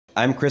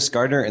I'm Chris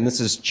Gardner, and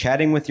this is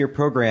Chatting with Your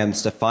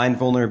Programs to Find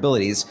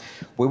Vulnerabilities,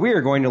 where we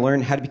are going to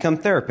learn how to become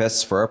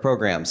therapists for our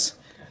programs.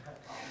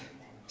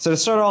 So to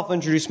start off, I'll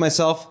introduce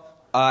myself.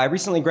 I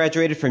recently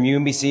graduated from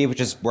UMBC, which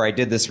is where I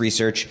did this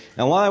research,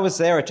 and while I was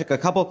there, I took a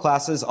couple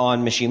classes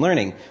on machine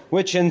learning,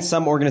 which in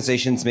some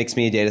organizations makes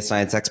me a data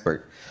science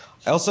expert.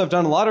 I also have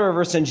done a lot of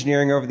reverse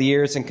engineering over the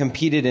years and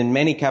competed in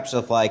many capture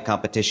the flag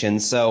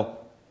competitions, so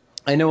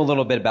I know a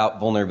little bit about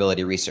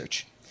vulnerability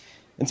research.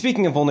 And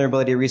speaking of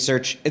vulnerability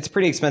research, it's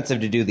pretty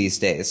expensive to do these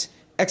days.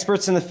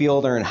 Experts in the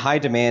field are in high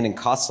demand and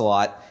cost a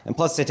lot, and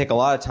plus they take a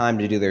lot of time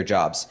to do their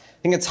jobs.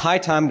 I think it's high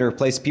time to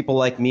replace people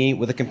like me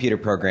with a computer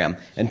program,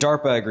 and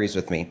DARPA agrees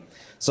with me.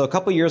 So a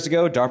couple years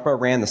ago, DARPA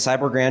ran the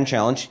Cyber Grand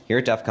Challenge here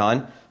at DEF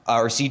CON,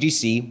 or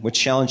CGC, which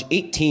challenged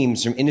 8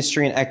 teams from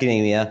industry and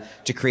academia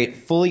to create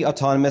fully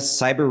autonomous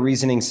cyber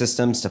reasoning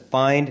systems to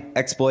find,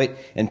 exploit,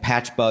 and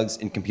patch bugs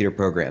in computer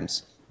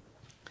programs.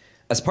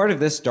 As part of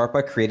this,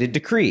 DARPA created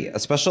Decree, a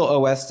special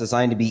OS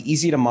designed to be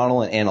easy to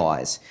model and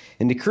analyze.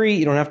 In Decree,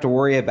 you don't have to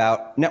worry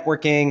about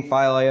networking,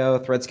 file I/O,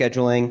 thread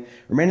scheduling,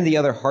 or many of the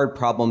other hard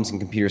problems in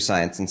computer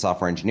science and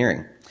software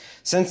engineering.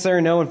 Since there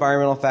are no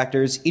environmental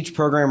factors, each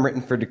program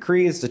written for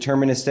Decree is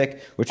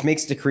deterministic, which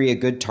makes Decree a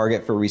good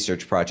target for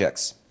research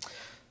projects.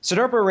 So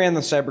DARPA ran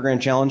the Cyber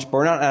Grand Challenge, but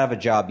we're not out of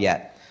a job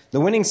yet. The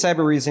winning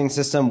cyber reasoning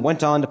system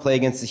went on to play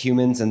against the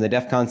humans in the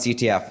DEF CON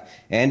CTF,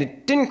 and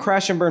it didn't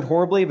crash and burn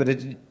horribly, but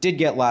it did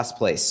get last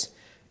place.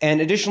 And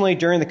additionally,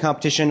 during the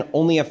competition,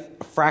 only a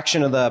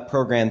fraction of the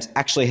programs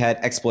actually had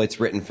exploits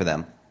written for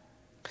them.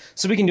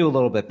 So we can do a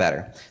little bit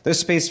better. There's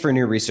space for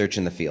new research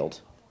in the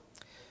field.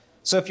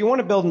 So if you want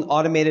to build an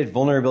automated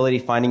vulnerability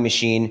finding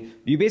machine,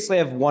 you basically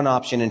have one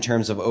option in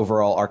terms of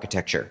overall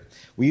architecture.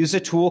 We use a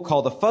tool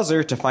called a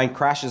fuzzer to find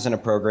crashes in a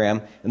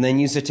program, and then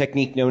use a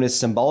technique known as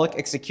symbolic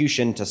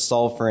execution to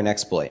solve for an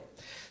exploit.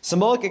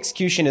 Symbolic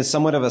execution is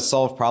somewhat of a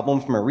solved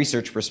problem from a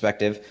research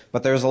perspective,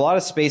 but there's a lot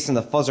of space in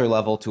the fuzzer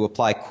level to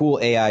apply cool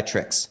AI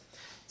tricks.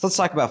 So let's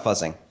talk about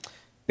fuzzing.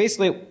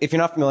 Basically, if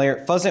you're not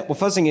familiar, what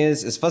fuzzing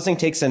is fuzzing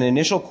takes an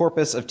initial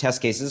corpus of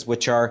test cases,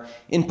 which are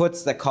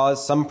inputs that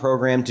cause some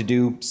program to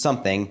do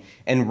something,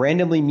 and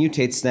randomly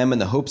mutates them in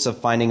the hopes of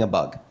finding a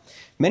bug.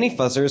 Many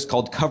fuzzers,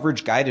 called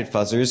coverage-guided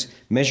fuzzers,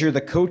 measure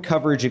the code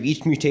coverage of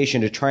each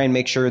mutation to try and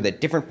make sure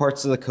that different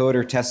parts of the code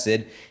are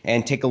tested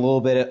and take a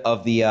little bit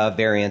of the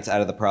variance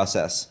out of the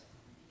process.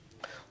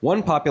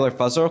 One popular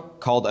fuzzer,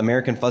 called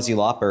American Fuzzy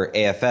Lop, or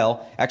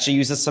AFL, actually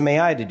uses some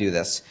AI to do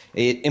this.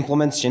 It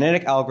implements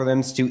genetic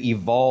algorithms to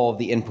evolve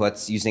the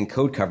inputs using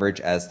code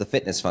coverage as the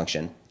fitness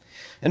function.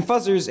 And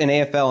fuzzers, and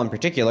AFL in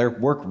particular,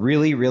 work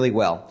really, really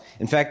well.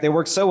 In fact, they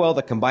work so well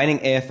that combining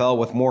AFL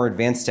with more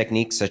advanced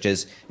techniques, such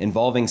as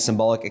involving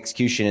symbolic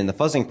execution in the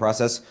fuzzing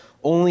process,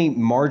 only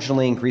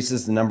marginally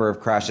increases the number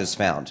of crashes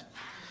found.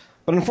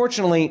 But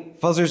unfortunately,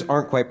 fuzzers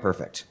aren't quite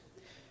perfect.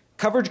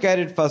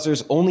 Coverage-guided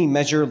fuzzers only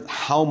measure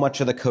how much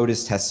of the code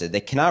is tested.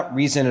 They cannot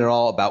reason at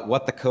all about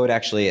what the code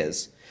actually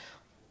is.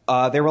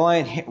 They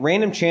rely on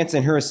random chance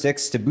and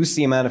heuristics to boost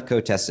the amount of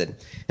code tested.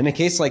 In a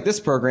case like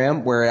this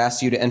program, where it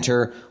asks you to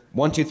enter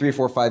 1, 2, 3,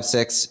 4, 5,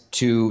 6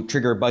 to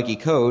trigger buggy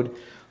code,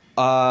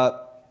 the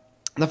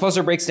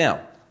fuzzer breaks down.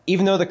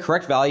 Even though the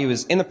correct value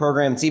is in the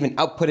program, it's even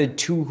outputted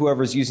to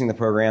whoever's using the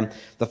program,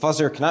 the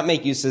fuzzer cannot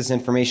make use of this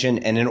information,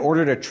 and in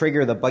order to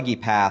trigger the buggy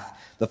path,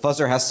 the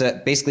fuzzer has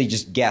to basically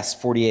just guess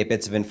 48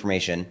 bits of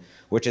information,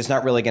 which is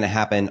not really going to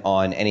happen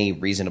on any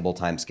reasonable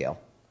timescale.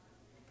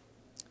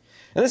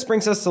 And this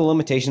brings us to the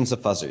limitations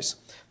of fuzzers.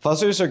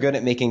 Fuzzers are good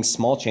at making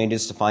small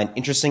changes to find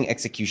interesting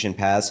execution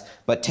paths,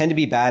 but tend to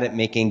be bad at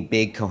making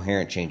big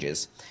coherent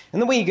changes.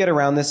 And the way you get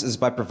around this is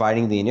by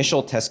providing the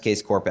initial test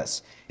case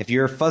corpus. If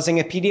you're fuzzing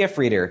a PDF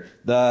reader,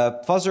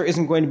 the fuzzer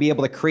isn't going to be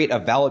able to create a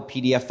valid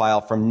PDF file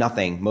from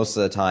nothing most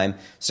of the time,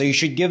 so you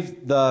should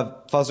give the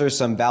fuzzer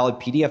some valid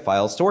PDF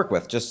files to work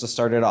with just to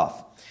start it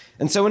off.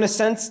 And so in a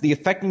sense, the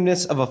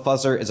effectiveness of a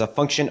fuzzer is a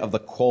function of the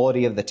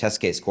quality of the test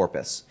case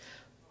corpus.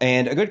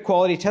 And a good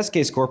quality test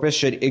case corpus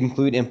should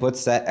include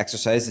inputs that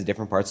exercise the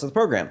different parts of the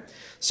program.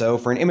 So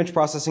for an image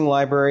processing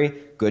library,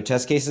 good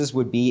test cases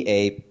would be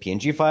a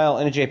PNG file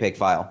and a JPEG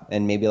file,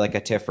 and maybe like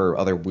a TIFF or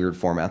other weird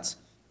formats.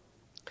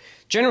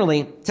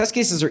 Generally, test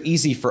cases are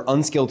easy for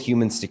unskilled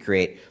humans to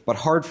create, but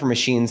hard for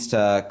machines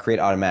to create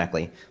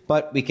automatically.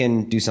 But we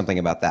can do something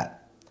about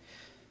that.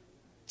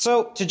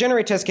 So to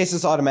generate test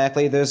cases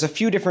automatically, there's a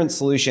few different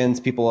solutions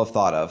people have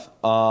thought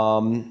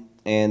of.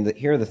 And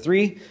here are the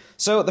 3.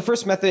 So the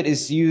first method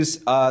is to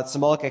use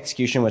symbolic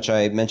execution, which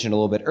I mentioned a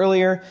little bit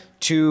earlier,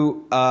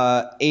 to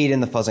aid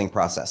in the fuzzing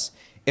process.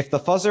 If the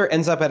fuzzer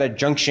ends up at a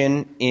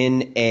junction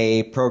in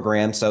a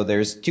program, so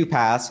there's 2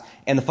 paths,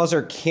 and the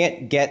fuzzer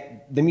can't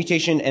get, the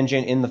mutation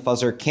engine in the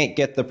fuzzer can't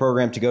get the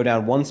program to go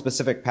down one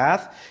specific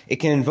path, it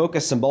can invoke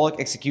a symbolic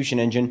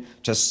execution engine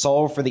to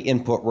solve for the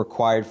input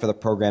required for the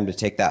program to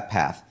take that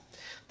path.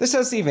 This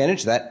has the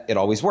advantage that it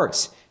always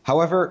works.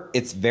 However,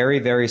 it's very,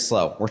 very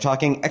slow. We're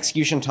talking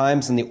execution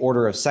times in the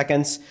order of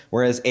seconds,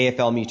 whereas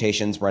AFL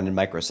mutations run in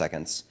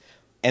microseconds.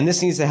 And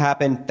this needs to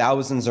happen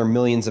thousands or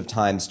millions of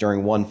times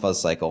during one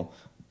fuzz cycle.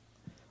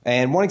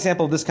 And one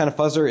example of this kind of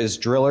fuzzer is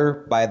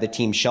Driller by the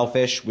team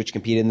Shellfish, which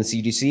competed in the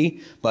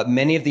CGC, but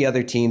many of the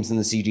other teams in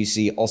the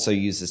CGC also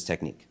use this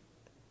technique.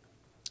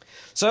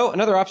 So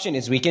another option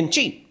is we can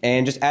cheat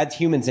and just add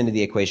humans into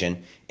the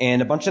equation.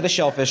 And a bunch of the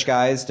Shellfish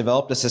guys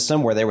developed a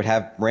system where they would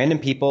have random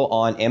people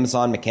on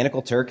Amazon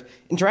Mechanical Turk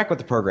interact with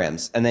the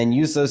programs and then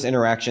use those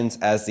interactions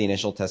as the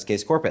initial test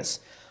case corpus.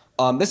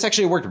 This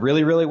actually worked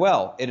really, really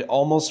well. It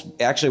almost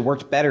actually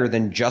worked better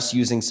than just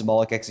using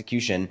symbolic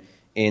execution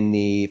in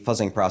the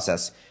fuzzing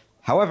process.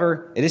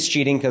 However, it is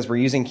cheating because we're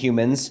using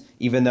humans,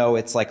 even though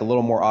it's like a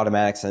little more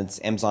automatic since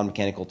Amazon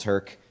Mechanical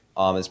Turk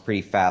is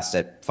pretty fast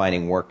at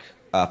finding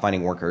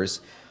workers.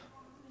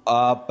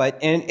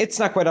 And it's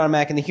not quite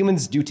automatic, and the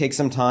humans do take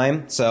some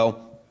time, so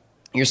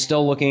you're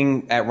still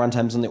looking at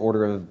runtimes on the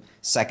order of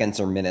seconds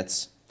or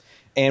minutes.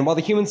 And while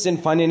the humans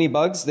didn't find any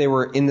bugs, they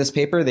were in this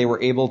paper, they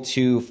were able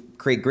to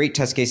create great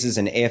test cases,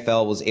 and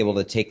AFL was able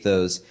to take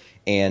those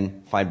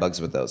and find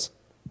bugs with those.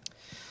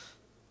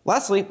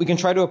 Lastly, we can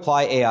try to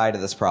apply AI to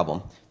this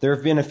problem. There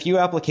have been a few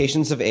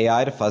applications of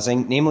AI to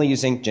fuzzing, namely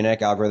using genetic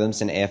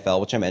algorithms in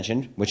AFL, which I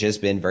mentioned, which has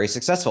been very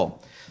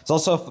successful. There's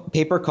also a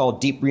paper called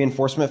Deep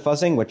Reinforcement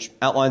Fuzzing, which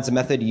outlines a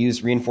method to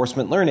use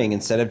reinforcement learning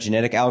instead of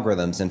genetic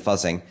algorithms in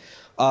fuzzing.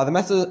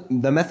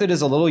 The method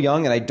is a little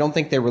young, and I don't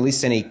think they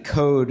released any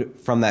code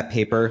from that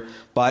paper,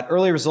 but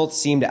early results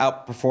seem to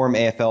outperform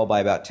AFL by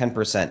about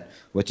 10%,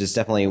 which is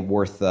definitely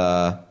worth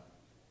the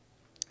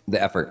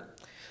effort.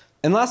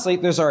 And lastly,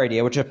 there's our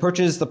idea, which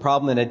approaches the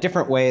problem in a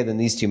different way than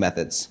these two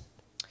methods.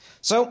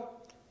 So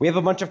we have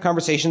a bunch of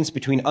conversations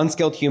between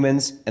unskilled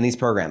humans and these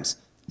programs.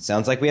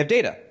 Sounds like we have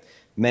data.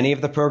 Many of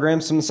the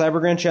programs from the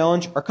CyberGrand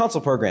Challenge are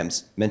console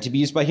programs meant to be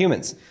used by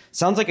humans.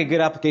 Sounds like a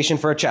good application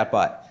for a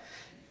chatbot.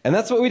 And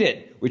that's what we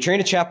did. We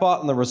trained a chatbot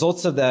on the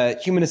results of the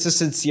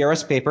human-assisted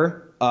CRS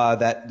paper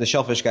that the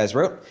Shellfish guys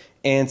wrote,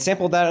 and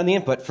sampled that on the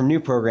input from new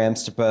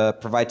programs to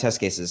provide test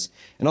cases.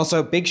 And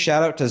also, big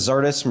shout out to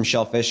Zardis from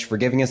Shellfish for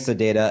giving us the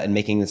data and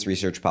making this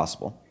research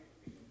possible.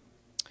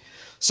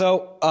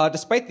 So,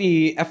 despite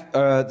the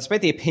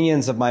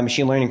opinions of my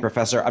machine learning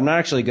professor, I'm not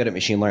actually good at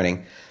machine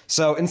learning.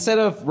 So instead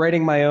of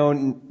writing my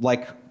own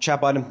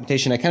chatbot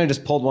implementation, I kind of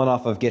just pulled one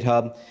off of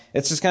GitHub.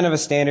 It's just kind of a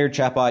standard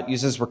chatbot,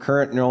 uses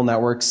recurrent neural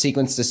network,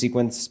 sequence to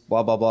sequence,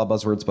 blah blah blah,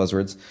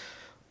 buzzwords.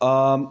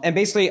 And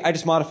basically, I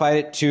just modified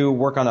it to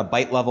work on a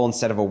byte level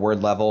instead of a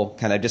word level,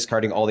 kind of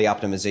discarding all the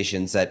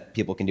optimizations that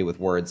people can do with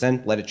words,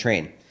 and let it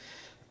train.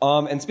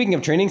 And speaking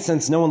of training,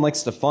 since no one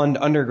likes to fund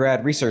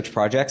undergrad research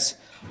projects,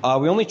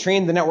 we only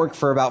trained the network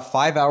for about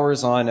 5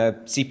 hours on a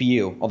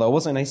CPU, although it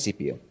wasn't a nice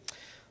CPU.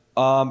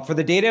 For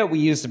the data, we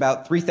used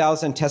about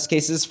 3,000 test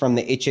cases from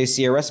the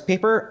HACRS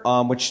paper,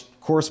 which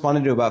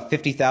corresponded to about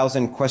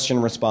 50,000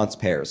 question-response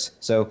pairs,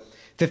 so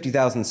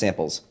 50,000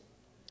 samples.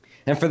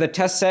 And for the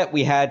test set,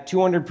 we had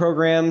 200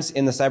 programs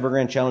in the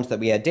CyberGrand Challenge that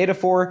we had data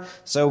for,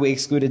 so we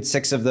excluded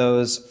 6 of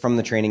those from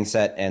the training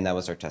set, and that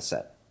was our test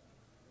set.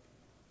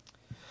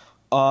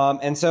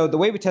 And so the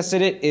way we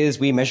tested it is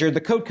we measured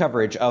the code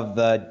coverage of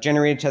the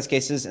generated test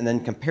cases and then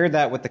compared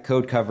that with the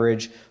code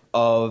coverage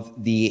of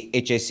the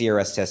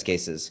HACRS test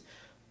cases.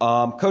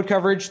 Code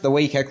coverage, the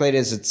way you calculate it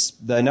is it's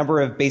the number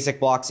of basic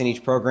blocks in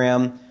each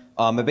program.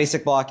 A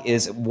basic block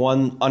is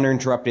one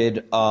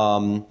uninterrupted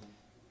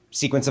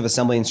sequence of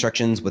assembly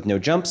instructions with no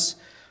jumps.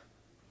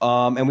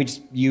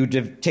 And you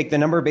take the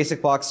number of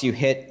basic blocks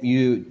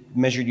you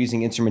measured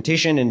using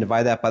instrumentation and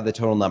divide that by the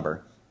total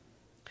number.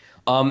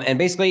 And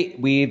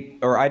basically,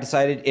 I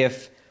decided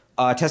if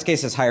a test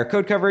case has higher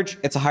code coverage,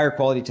 it's a higher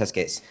quality test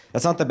case.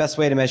 That's not the best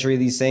way to measure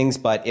these things,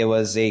 but it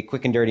was a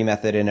quick and dirty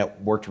method, and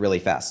it worked really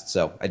fast,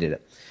 so I did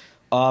it.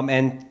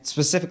 And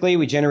specifically,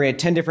 we generated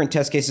 10 different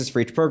test cases for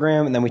each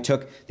program, and then we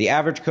took the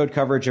average code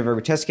coverage of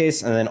every test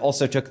case, and then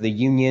also took the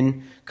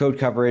union code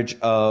coverage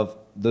of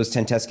those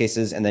 10 test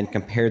cases, and then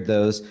compared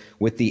those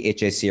with the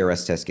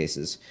HACRS test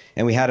cases.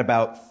 And we had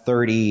about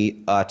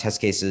 30 test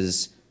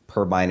cases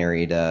per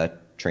binary to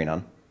train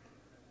on.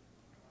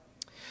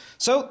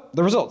 So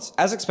the results,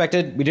 as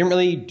expected, we didn't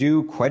really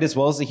do quite as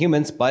well as the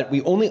humans, but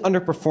we only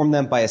underperformed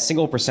them by a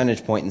single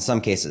percentage point in some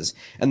cases.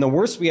 And the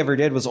worst we ever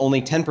did was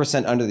only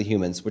 10% under the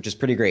humans, which is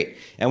pretty great.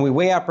 And we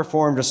way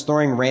outperformed just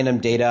throwing random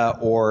data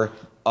or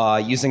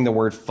using the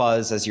word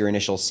fuzz as your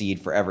initial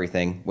seed for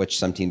everything, which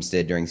some teams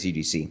did during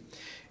CGC.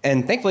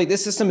 And thankfully,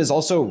 this system is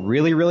also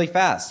really, really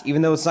fast.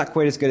 Even though it's not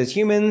quite as good as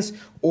humans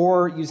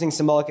or using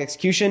symbolic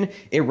execution,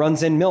 it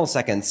runs in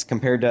milliseconds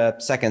compared to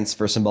seconds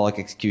for symbolic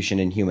execution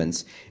in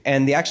humans.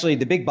 And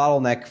the big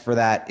bottleneck for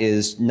that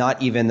is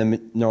not even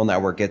the neural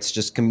network. It's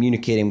just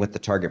communicating with the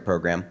target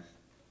program.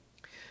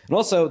 And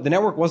also, the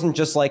network wasn't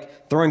just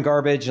like throwing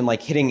garbage and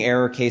like hitting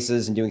error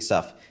cases and doing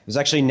stuff. It was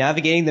actually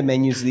navigating the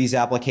menus of these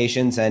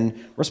applications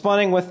and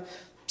responding with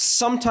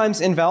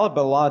sometimes invalid,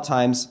 but a lot of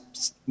times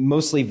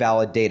mostly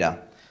valid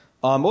data.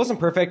 It wasn't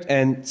perfect,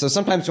 and so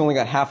sometimes we only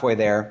got halfway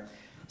there.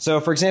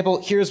 So for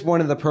example, here's one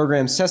of the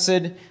programs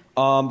tested.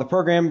 The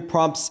program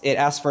prompts, it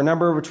asks for a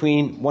number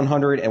between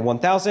 100 and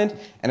 1,000,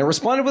 and it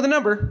responded with a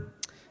number,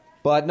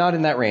 but not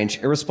in that range.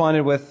 It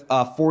responded with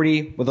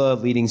 40 with a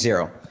leading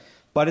 0.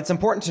 But it's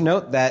important to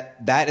note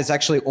that that is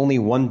actually only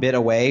 1 bit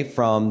away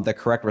from the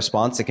correct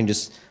response. It can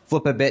just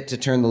flip a bit to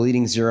turn the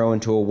leading 0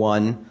 into a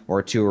 1 or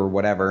a 2 or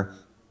whatever.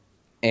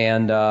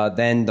 And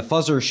then the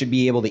fuzzer should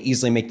be able to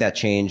easily make that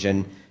change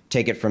and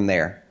take it from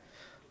there.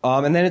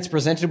 And then it's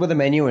presented with a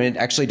menu, and it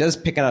actually does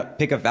pick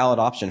a valid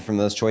option from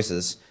those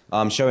choices,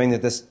 showing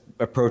that this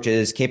approach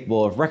is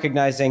capable of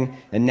recognizing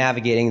and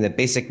navigating the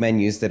basic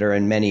menus that are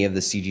in many of the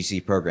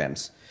CGC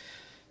programs.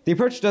 The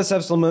approach does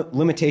have some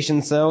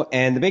limitations, though,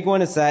 and the big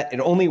one is that it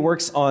only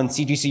works on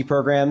CGC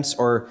programs,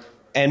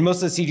 and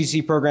most of the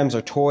CGC programs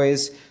are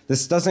toys.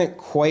 This doesn't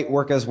quite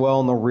work as well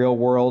in the real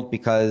world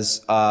because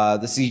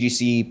the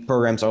CGC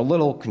programs are a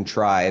little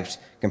contrived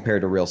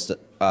compared to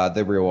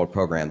the real world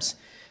programs.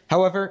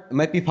 However, it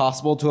might be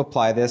possible to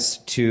apply this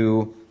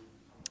to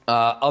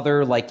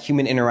other like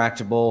human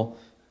interactable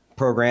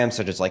programs,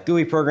 such as like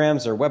GUI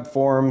programs or web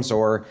forms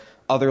or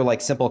other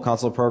like simple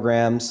console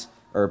programs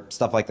or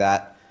stuff like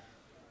that.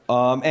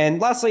 And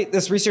lastly,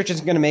 this research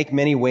isn't going to make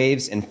many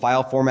waves in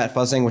file format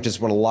fuzzing, which is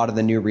what a lot of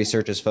the new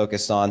research is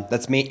focused on.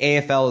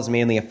 AFL is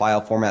mainly a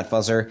file format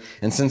fuzzer,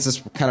 and since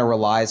this kind of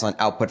relies on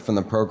output from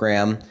the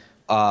program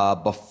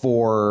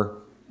before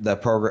the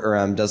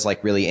program does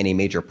like really any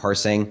major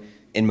parsing,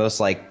 in most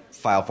like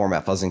file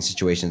format fuzzing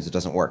situations, it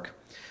doesn't work.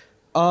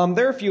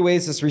 There are a few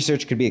ways this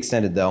research could be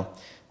extended, though.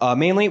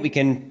 Mainly, we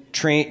can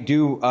train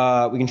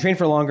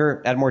for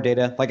longer, add more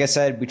data. Like I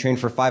said, we train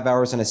for 5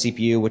 hours on a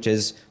CPU, which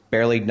is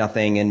barely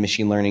nothing in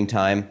machine learning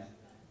time.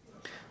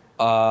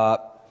 And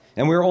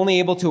we were only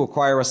able to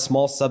acquire a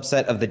small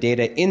subset of the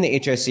data in the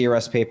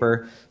HICRS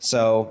paper,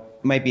 so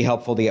it might be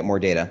helpful to get more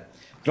data.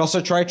 We could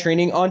also try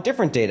training on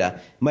different data.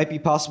 It might be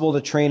possible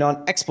to train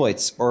on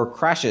exploits or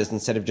crashes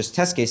instead of just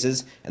test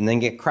cases, and then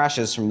get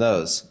crashes from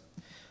those.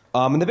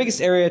 And the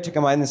biggest area to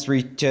combine this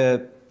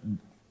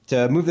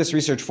to move this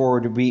research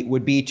forward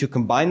would be to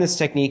combine this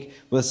technique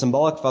with a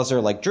symbolic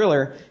fuzzer like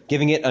Driller,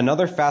 giving it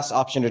another fast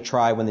option to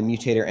try when the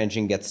mutator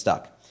engine gets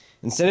stuck.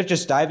 Instead of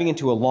just diving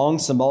into a long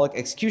symbolic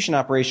execution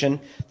operation,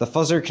 the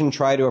fuzzer can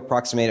try to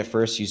approximate it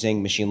first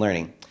using machine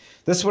learning.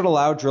 This would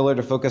allow Driller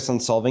to focus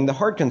on solving the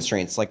hard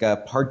constraints, like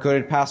a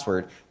hard-coded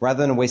password,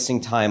 rather than wasting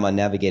time on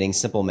navigating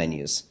simple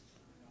menus.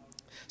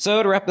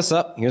 So to wrap this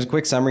up, here's a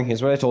quick summary.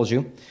 Here's what I told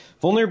you.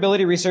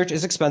 Vulnerability research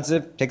is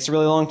expensive, takes a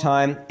really long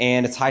time,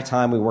 and it's high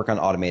time we work on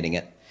automating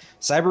it.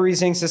 Cyber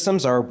reasoning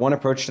systems are one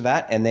approach to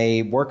that, and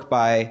they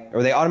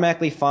they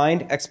automatically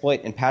find,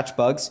 exploit, and patch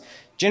bugs,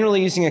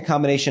 generally using a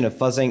combination of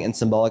fuzzing and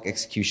symbolic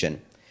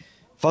execution.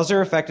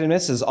 Fuzzer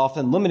effectiveness is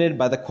often limited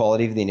by the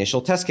quality of the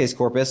initial test case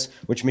corpus,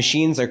 which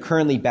machines are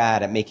currently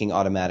bad at making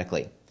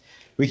automatically.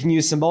 We can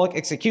use symbolic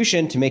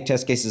execution to make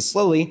test cases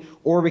slowly,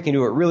 or we can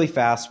do it really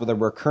fast with a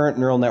recurrent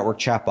neural network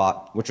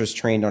chatbot, which was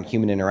trained on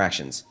human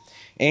interactions.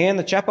 And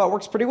the chatbot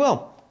works pretty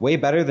well, way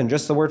better than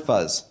just the word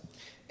fuzz.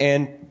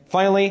 And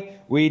finally,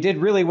 we did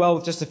really well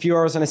with just a few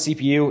hours on a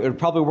CPU. It would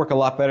probably work a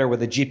lot better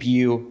with a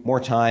GPU, more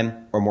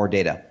time, or more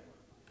data.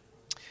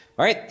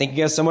 All right, thank you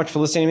guys so much for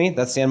listening to me.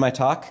 That's the end of my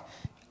talk.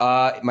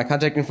 My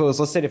contact info is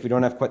listed. If we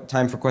don't have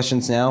time for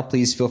questions now,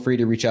 please feel free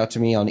to reach out to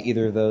me on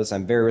either of those.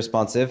 I'm very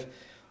responsive.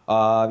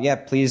 Yeah,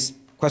 please,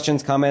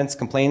 questions, comments,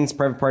 complaints,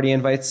 private party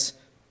invites.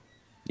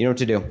 You know what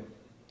to do.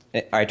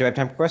 All right, do I have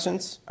time for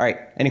questions? All right,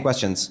 any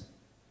questions?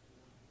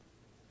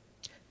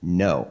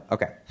 No.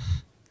 Okay.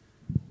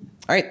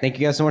 All right, thank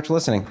you guys so much for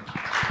listening.